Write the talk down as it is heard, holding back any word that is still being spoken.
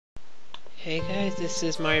Hey guys, this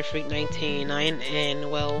is MarioFreak1989, and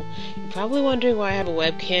well, you're probably wondering why I have a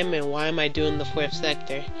webcam and why am I doing the fourth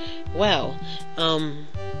sector. Well,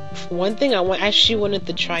 one thing I actually wanted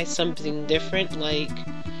to try something different, like,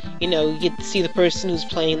 you know, you get to see the person who's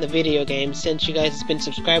playing the video game since you guys have been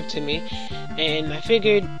subscribed to me, and I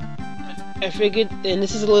figured, and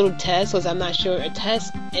this is a little test, because I'm not sure, a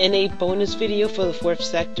test and a bonus video for the fourth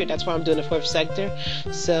sector. That's why I'm doing the fourth sector.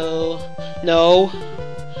 So, no,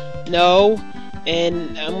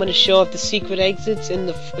 and I'm gonna show off the secret exits in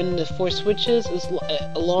the 4 switches,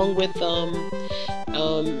 along with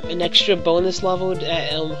an extra bonus level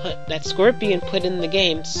that Scorpion put in the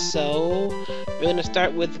game. So we're gonna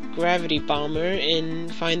start with Gravity Bomber and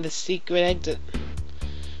find the secret exit.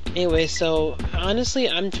 Anyway, so honestly,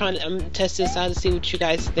 I'm testing this out to see what you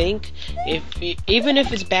guys think. Even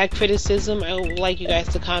if it's bad criticism, I would like you guys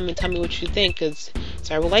to comment and tell me what you think.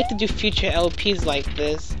 So I would like to do future LPs like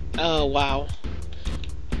this. Oh wow!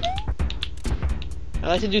 I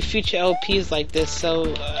like to do future LPs like this.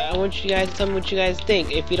 So I want you guys to tell me what you guys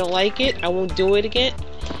think. If you don't like it, I won't do it again.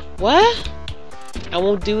 What? I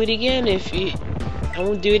won't do it again if you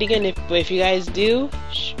guys do,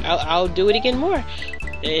 I'll do it again more.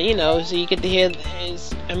 And, you know, so you get to hear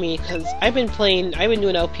this. I mean, because I've been doing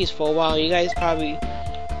LPs for a while. You guys probably,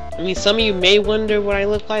 I mean, some of you may wonder what I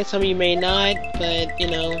look like, some of you may not, but,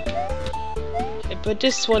 you know, but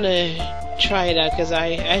just want to try it out, because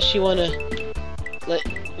I actually want to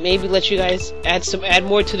let you guys add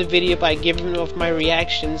more to the video by giving off my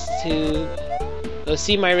reactions to,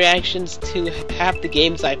 see my reactions to half the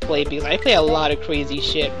games I play, because I play a lot of crazy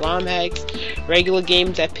shit, ROM hacks, regular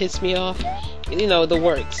games that piss me off. You know, the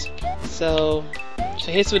works. So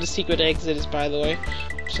here's where the secret exit is, by the way.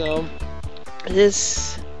 So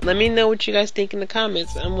let me know what you guys think in the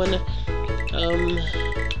comments. I'm gonna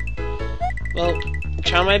well,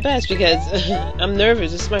 try my best, because I'm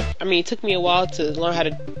nervous. It took me a while to learn how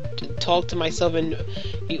to talk to myself, and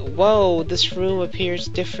whoa, this room appears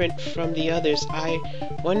different from the others. I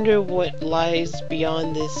wonder what lies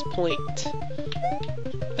beyond this point.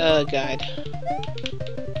 Oh god.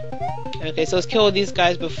 Okay, so let's kill these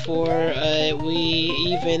guys before we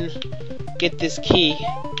even get this key.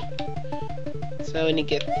 So I need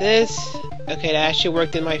to get this. Okay, that actually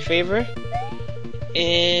worked in my favor.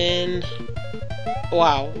 And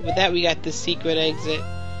wow, with that we got the secret exit.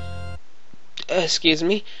 Excuse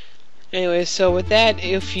me. Anyway, so with that,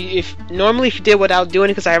 normally if you did without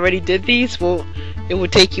doing it, because I already did these, well, it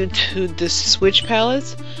would take you to the Switch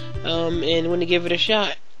Palace. And I'm gonna give it a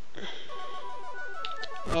shot.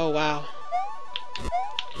 Oh wow.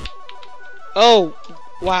 Oh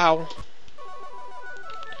wow.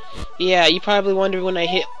 Yeah, you probably wonder when I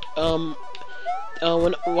hit why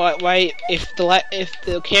if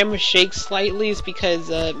the camera shakes slightly is because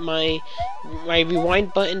my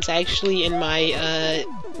rewind button's actually in my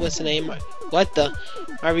what's the name?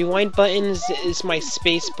 My rewind button is my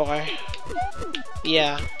space bar.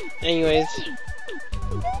 Yeah. Anyways.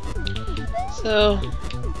 So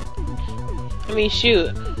I mean,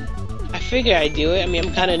 shoot, I figure I'd do it. I mean,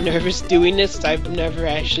 I'm kind of nervous doing this, because I've never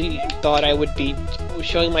actually thought I would be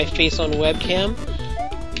showing my face on webcam.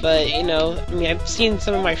 But, you know, I mean, I've seen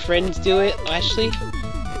some of my friends do it, actually.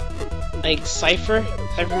 Like Cypher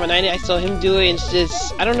from 90, I saw him do it, and it's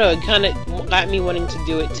just, I don't know, it kind of got me wanting to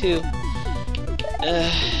do it too.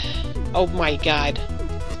 Oh my god.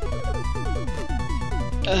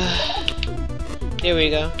 Here we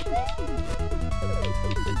go.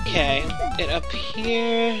 Okay, get up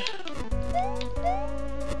here.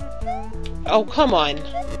 Oh, come on.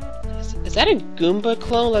 Is that a Goomba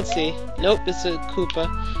clone? Let's see. Nope, it's a Koopa.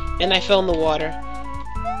 And I fell in the water.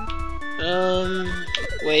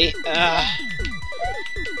 Wait.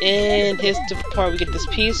 And here's the part we get this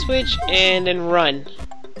P-switch, and then run.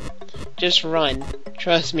 Just run.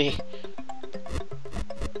 Trust me.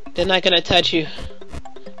 They're not gonna touch you.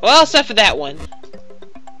 Well, except for that one.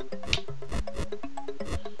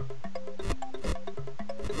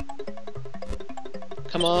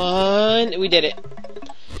 Come on, we did it.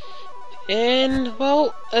 And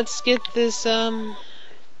well, let's get this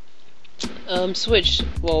switch.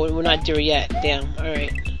 Well, we're not there yet. Damn. All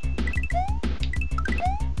right.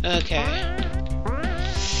 Okay.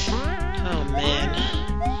 Oh man.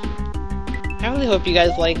 I really hope you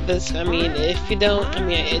guys like this. I mean, if you don't, I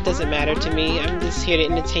mean, it doesn't matter to me. I'm just here to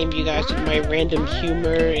entertain you guys with my random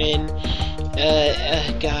humor and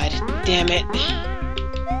god damn it.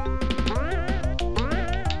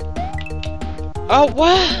 Oh,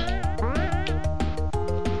 what?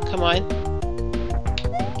 Come on.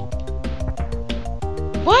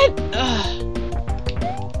 What?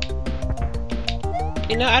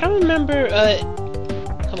 You know, I don't remember,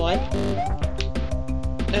 come on.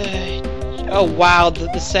 Oh wow,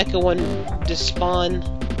 the second one just spawned.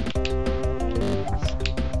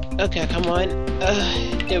 Okay, come on.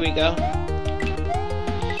 There we go.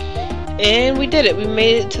 And we did it. We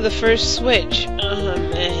made it to the first switch. Oh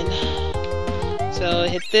man. So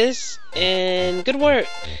hit this, and good work.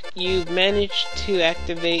 You've managed to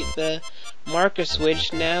activate the marker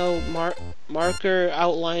switch. Now marker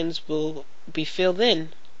outlines will be filled in.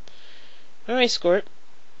 Alright, Scorp.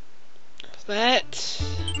 That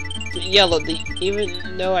yellow,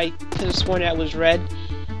 even though I could have sworn that was red.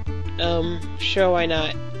 Sure, why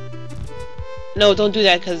not? No, don't do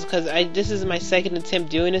that, because this is my second attempt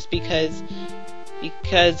doing this because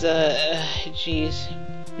jeez.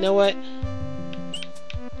 You know what?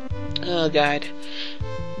 Oh god.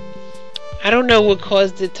 I don't know what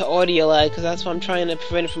caused it to audio lag, because that's what I'm trying to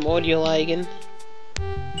prevent it from audio lagging.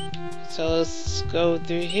 So let's go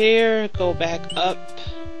through here, go back up.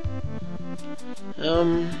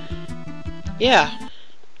 Yeah.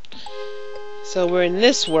 So we're in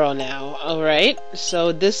this world now, alright?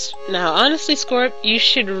 So this, now honestly, Scorp, you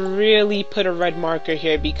should really put a red marker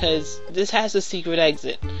here because this has a secret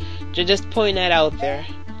exit. Just point that out there.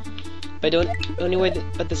 But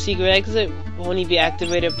but the secret exit will only be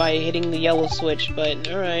activated by hitting the yellow switch, but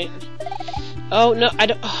alright. Oh no, I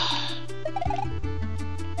don't.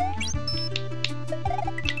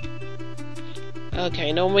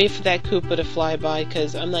 Okay, don't wait for that Koopa to fly by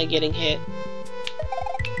because I'm not getting hit.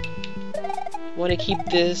 Want to keep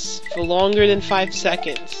this for longer than 5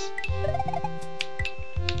 seconds.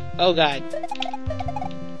 Oh god.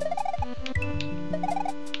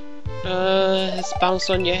 Let's bounce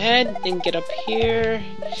on your head and get up here.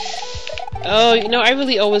 Oh, you know, I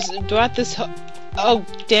really always throughout this. Oh,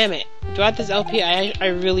 damn it! Throughout this LP, I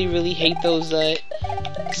really hate those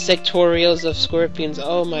sectorials of scorpions.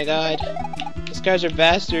 Oh my god, those guys are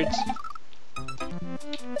bastards.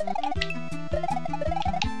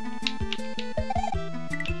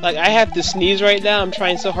 Like, I have to sneeze right now. I'm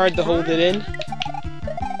trying so hard to hold it in.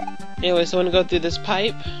 Anyway, so I want to go through this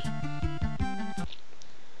pipe.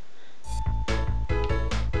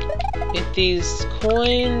 Get these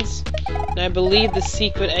coins. And I believe the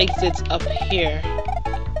secret exit's up here.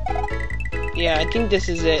 Yeah, I think this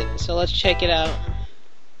is it. So let's check it out.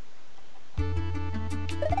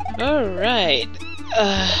 Alright.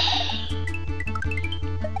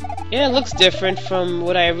 Yeah, it looks different from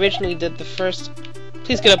what I originally did the first.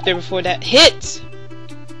 Please get up there before that hits!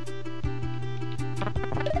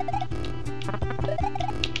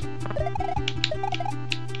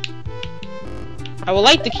 I would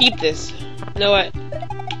like to keep this. You know what?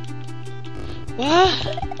 What?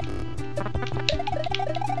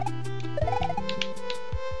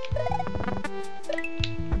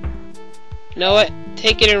 You know what?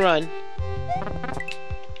 Take it and run.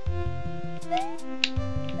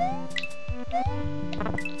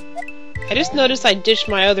 I just noticed I ditched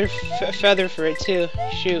my other feather for it too.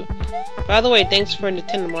 Shoot. By the way, thanks for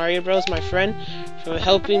Nintendo Mario Bros, my friend, for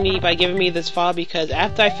helping me by giving me this file, because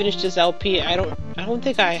after I finish this LP, I don't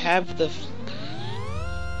think I have the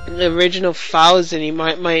original files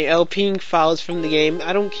anymore. My LP files from the game.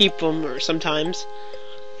 I don't keep them or sometimes.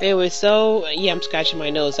 Anyway, so yeah, I'm scratching my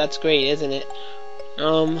nose. That's great, isn't it?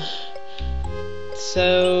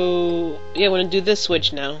 So yeah, I'm gonna do this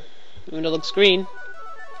switch now. Even though it looks green.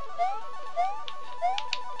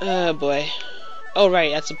 Oh boy. Oh right,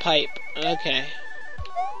 that's a pipe. Okay.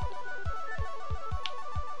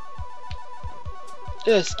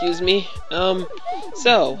 Excuse me. So.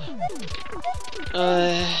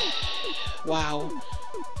 Wow.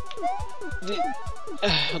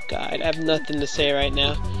 Oh god, I have nothing to say right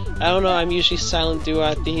now. I don't know, I'm usually silent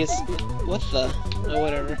throughout these. What the? Oh,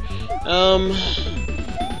 whatever.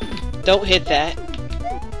 Don't hit that.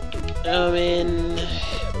 And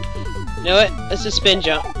you know what? Let's just spin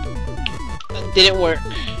jump. Didn't work.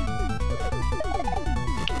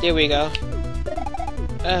 There we go.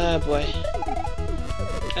 Oh boy.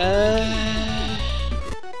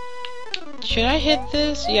 Should I hit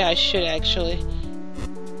this? Yeah, I should actually.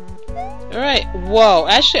 Alright, whoa.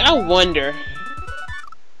 Actually, I wonder.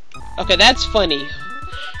 Okay, that's funny.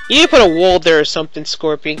 You need to put a wall there or something,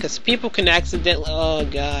 Scorpion, because people can accidentally. Oh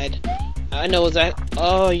god. I know that.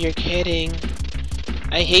 Oh, you're kidding.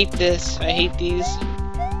 I hate this. I hate these.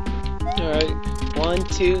 Alright. 1,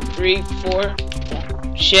 2, 3, 4.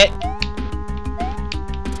 Shit.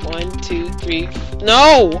 1, 2, 3.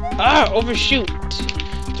 No! Ah, overshoot.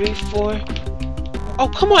 3, 4. Oh,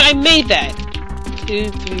 come on, I made that. 2,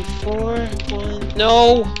 3, 4. 1.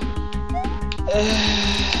 No!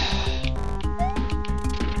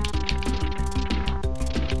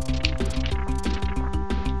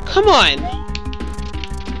 come on!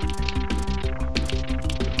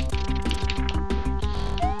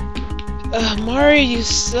 Mario, you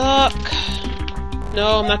suck!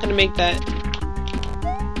 No, I'm not gonna make that.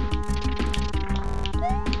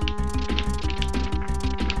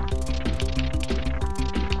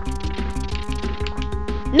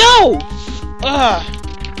 No!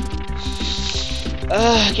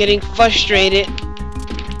 Getting frustrated.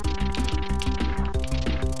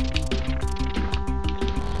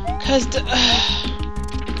 Cause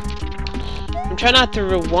I'm trying not to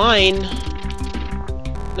rewind.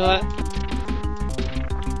 No,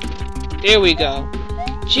 there we go.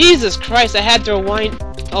 Jesus Christ, I had to rewind.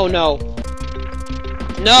 Oh no.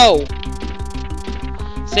 No!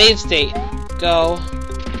 Save state. Go.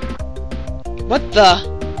 What the?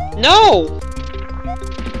 No!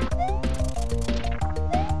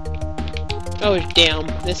 Oh damn,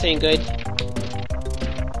 this ain't good.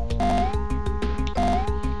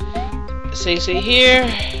 Save state here.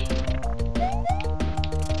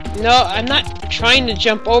 No, I'm not trying to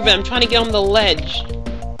jump over, I'm trying to get on the ledge.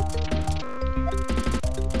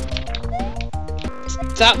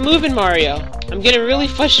 Stop moving, Mario. I'm getting really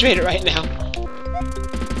frustrated right now.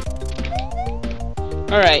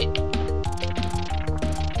 Alright.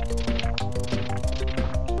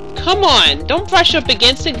 Come on! Don't brush up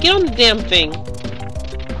against it. Get on the damn thing.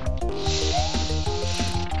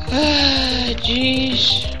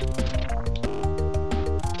 Jeez.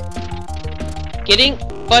 Getting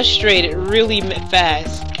frustrated really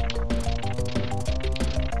fast.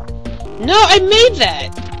 No, I made that!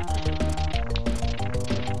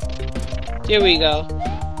 Here we go.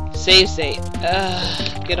 Save state.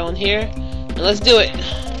 Get on here. And let's do it.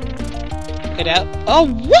 Get out. Oh,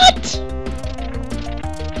 what?!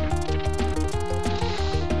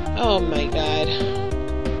 Oh my god.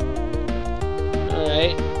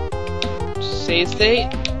 Alright. Save state.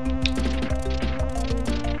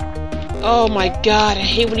 Oh my god, I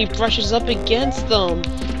hate when he brushes up against them.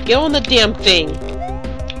 Get on the damn thing.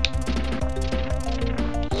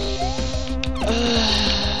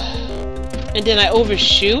 And then I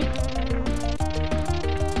overshoot.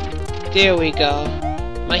 There we go.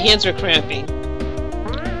 My hands are cramping.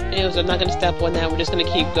 Anyways, I'm not gonna step on that. We're just gonna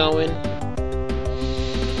keep going.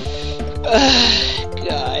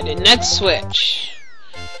 God. And next switch.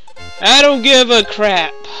 I don't give a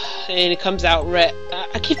crap. And it comes out red.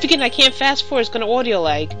 I keep forgetting I can't fast forward. It's gonna audio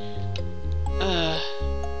lag.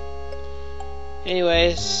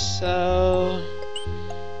 Anyways, so...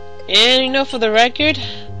 And you know, for the record,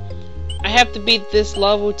 I have to beat this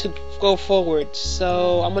level to go forward.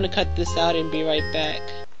 So I'm gonna cut this out and be right back.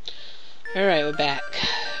 Alright, we're back.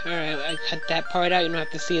 Alright, I cut that part out. You don't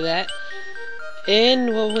have to see that.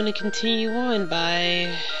 And we're gonna continue on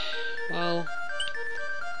by... well...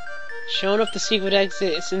 showing off the secret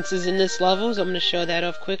exit since it's in this level, so I'm going to show that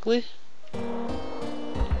off quickly.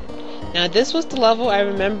 Now this was the level I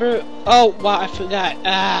remember. Oh wow, I forgot.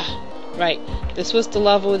 Right. This was the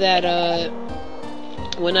level that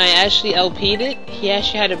when I actually LP'd it, he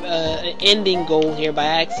actually had an ending goal here by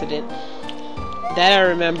accident. That I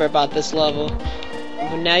remember about this level.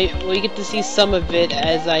 But now we get to see some of it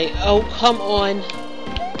as I... oh, come on.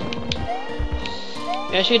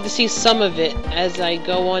 I actually get to see some of it as I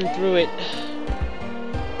go on through it.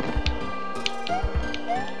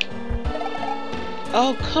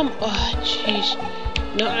 Oh, come on. Oh, jeez.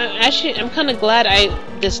 No, actually, I'm kind of glad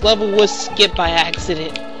this level was skipped by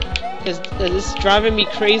accident. Because it's driving me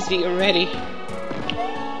crazy already.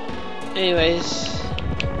 Anyways.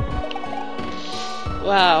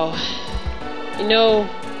 Wow. You know,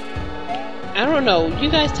 I don't know. You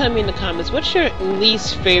guys tell me in the comments, what's your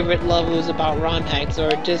least favorite levels about ROM hacks, or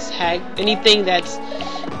just anything that's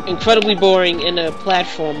incredibly boring in a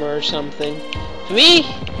platformer or something? For me,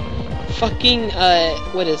 fucking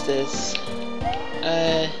what is this?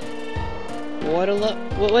 Water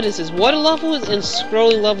level. What is this? Water levels and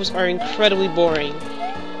scrolling levels are incredibly boring.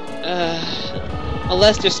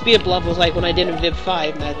 Unless they're speed up levels like when I did in Viv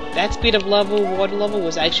 5. Now, that speed up level, water level,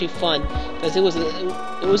 was actually fun because it wasn't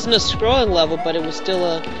a scrolling level, but it was still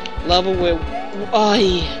a level where,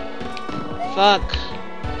 fuck.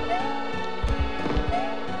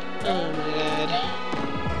 Oh my god.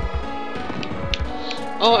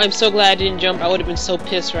 Oh, I'm so glad I didn't jump. I would have been so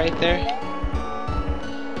pissed right there.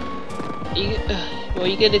 Well,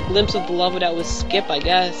 you get a glimpse of the level that was skip, I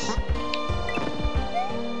guess.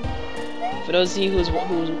 For those of you who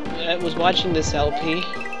was watching this LP,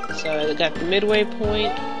 so I got the midway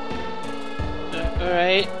point.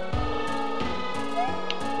 Alright.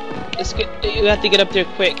 You have to get up there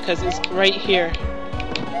quick, because it's right here.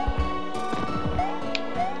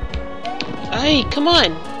 Hey, come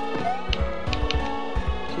on!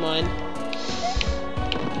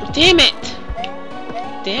 Damn it!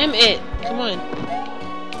 Damn it! Come on.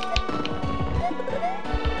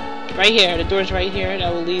 Right here. The door's right here.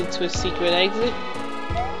 That will lead to a secret exit.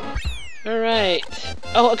 Alright.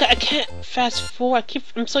 Oh, okay, I can't fast forward.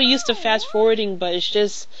 I'm so used to fast forwarding, but it's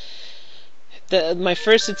just my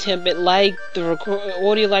first attempt. It lagged the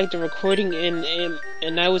audio, lagged the recording,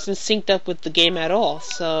 and I wasn't synced up with the game at all.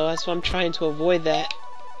 So that's why I'm trying to avoid that.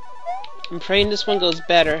 I'm praying this one goes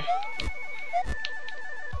better.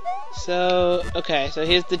 So, okay, so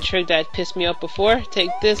here's the trick that pissed me off before. Take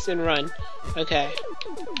this and run. Okay.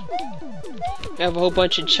 I have a whole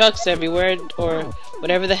bunch of chucks everywhere, or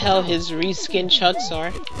whatever the hell his reskin chucks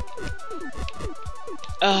are.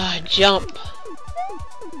 Jump.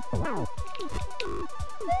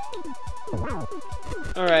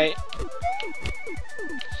 Alright.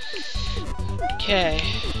 Okay.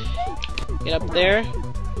 Get up there.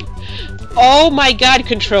 Oh my god,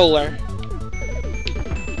 controller!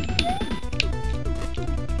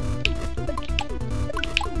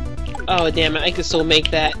 Oh damn it, I can still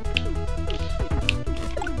make that.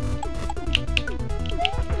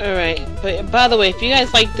 Alright, but by the way, if you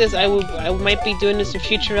guys like this, I might be doing this in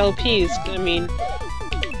future LPs. I mean,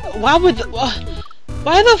 why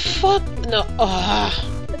the fuck? No,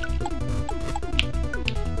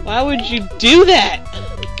 why would you do that?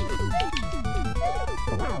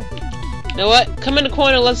 You know what? Come in the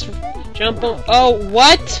corner, let's jump on. Oh,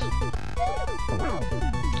 what?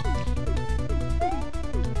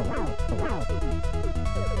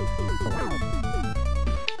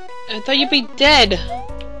 I thought you'd be dead.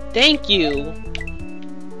 Thank you.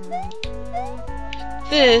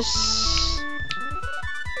 This...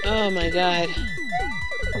 Oh my god.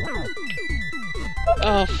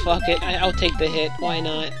 Oh fuck it, I'll take the hit, why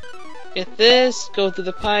not? Get this, go through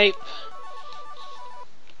the pipe.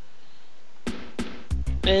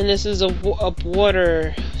 And this is a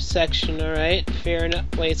water section, alright? Fair enough.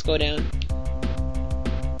 Wait, let's go down.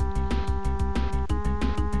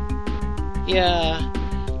 Yeah.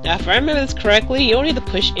 Now, if I remember this correctly, you don't need to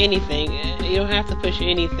push anything. You don't have to push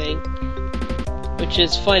anything. Which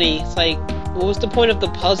is funny. It's like, what was the point of the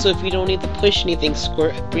puzzle if you don't need to push anything,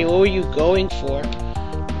 Squirt? I mean, what were you going for?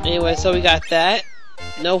 Anyway, so we got that.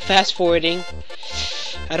 No fast forwarding.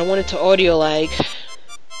 I don't want it to audio lag.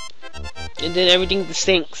 And then everything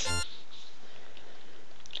stinks.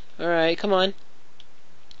 Alright, come on.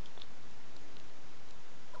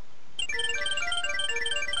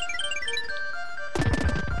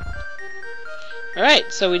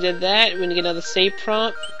 Alright, so we did that. We're gonna get another save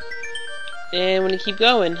prompt. And we're gonna keep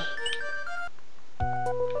going.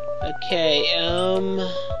 Okay,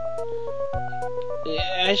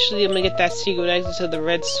 actually, I'm gonna get that secret exit to the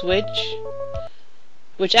red switch.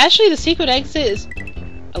 Which, actually, the secret exit is...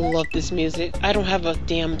 I love this music. I don't have a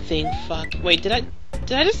damn thing. Fuck. Wait, did I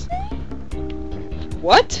just...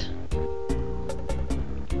 What?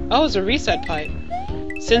 Oh, it's a reset pipe.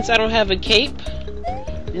 Since I don't have a cape...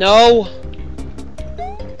 No!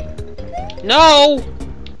 No!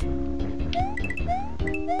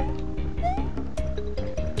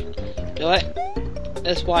 You know what?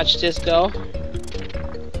 Let's watch this go.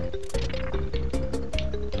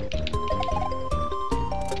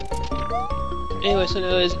 Anyway, so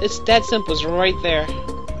no, it's that simple. It's right there.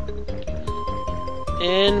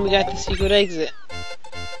 And we got the secret exit.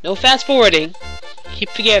 No fast forwarding. Keep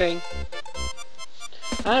forgetting.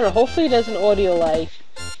 I don't know. Hopefully, there's an audio lag.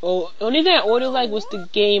 Well, only that audio lag was the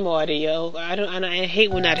game audio. I hate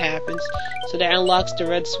when that happens. So that unlocks the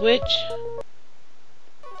red switch.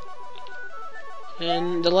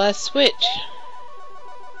 And the last switch.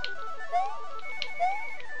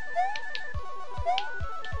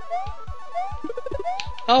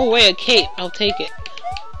 Oh wait, a cape. I'll take it.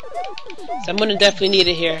 So I'm gonna definitely need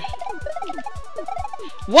it here.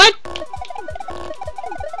 What?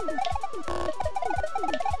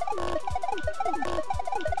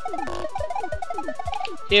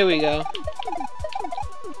 Here we go.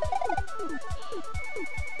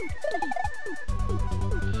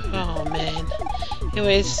 Oh man.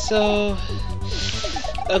 Anyways, so...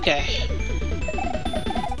 Okay.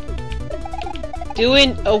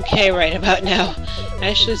 Doing okay right about now.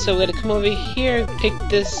 Actually, so we're gonna come over here, pick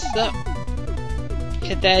this up,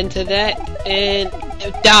 hit that into that, and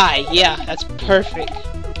die. Yeah, that's perfect.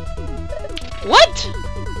 What?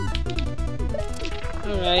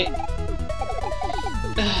 Alright.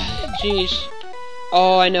 Jeez.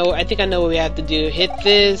 Oh, I know. I think I know what we have to do. Hit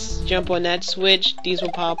this, jump on that switch. These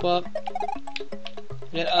will pop up.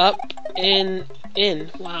 Get up and in.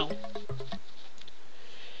 Wow.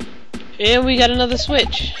 And we got another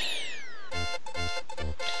switch.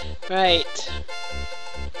 Right.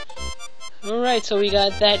 Alright, so we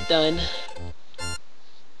got that done.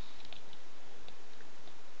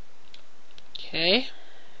 Okay.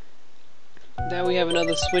 Now we have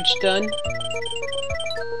another switch done.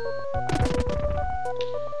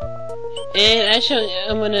 And actually,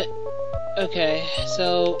 I'm gonna... Okay,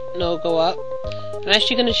 so, no, go up. I'm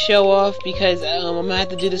actually gonna show off because I'm gonna have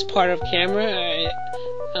to do this part of camera. Alright.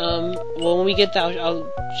 Well, when we get that,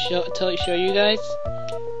 I'll show you guys.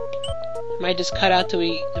 Might just cut out till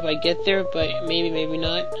if I get there, but maybe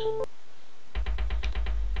not.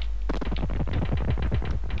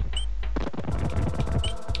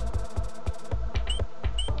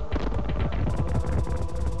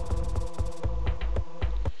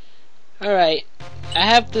 Alright, I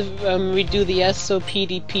have to redo the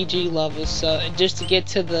SOPDPG levels, so just to get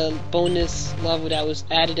to the bonus level that was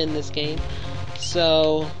added in this game.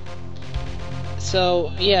 So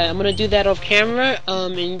yeah, I'm gonna do that off camera.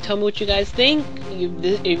 And tell me what you guys think.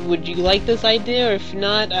 Would you like this idea, or if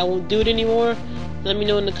not, I won't do it anymore. Let me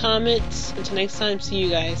know in the comments. Until next time, see you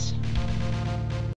guys.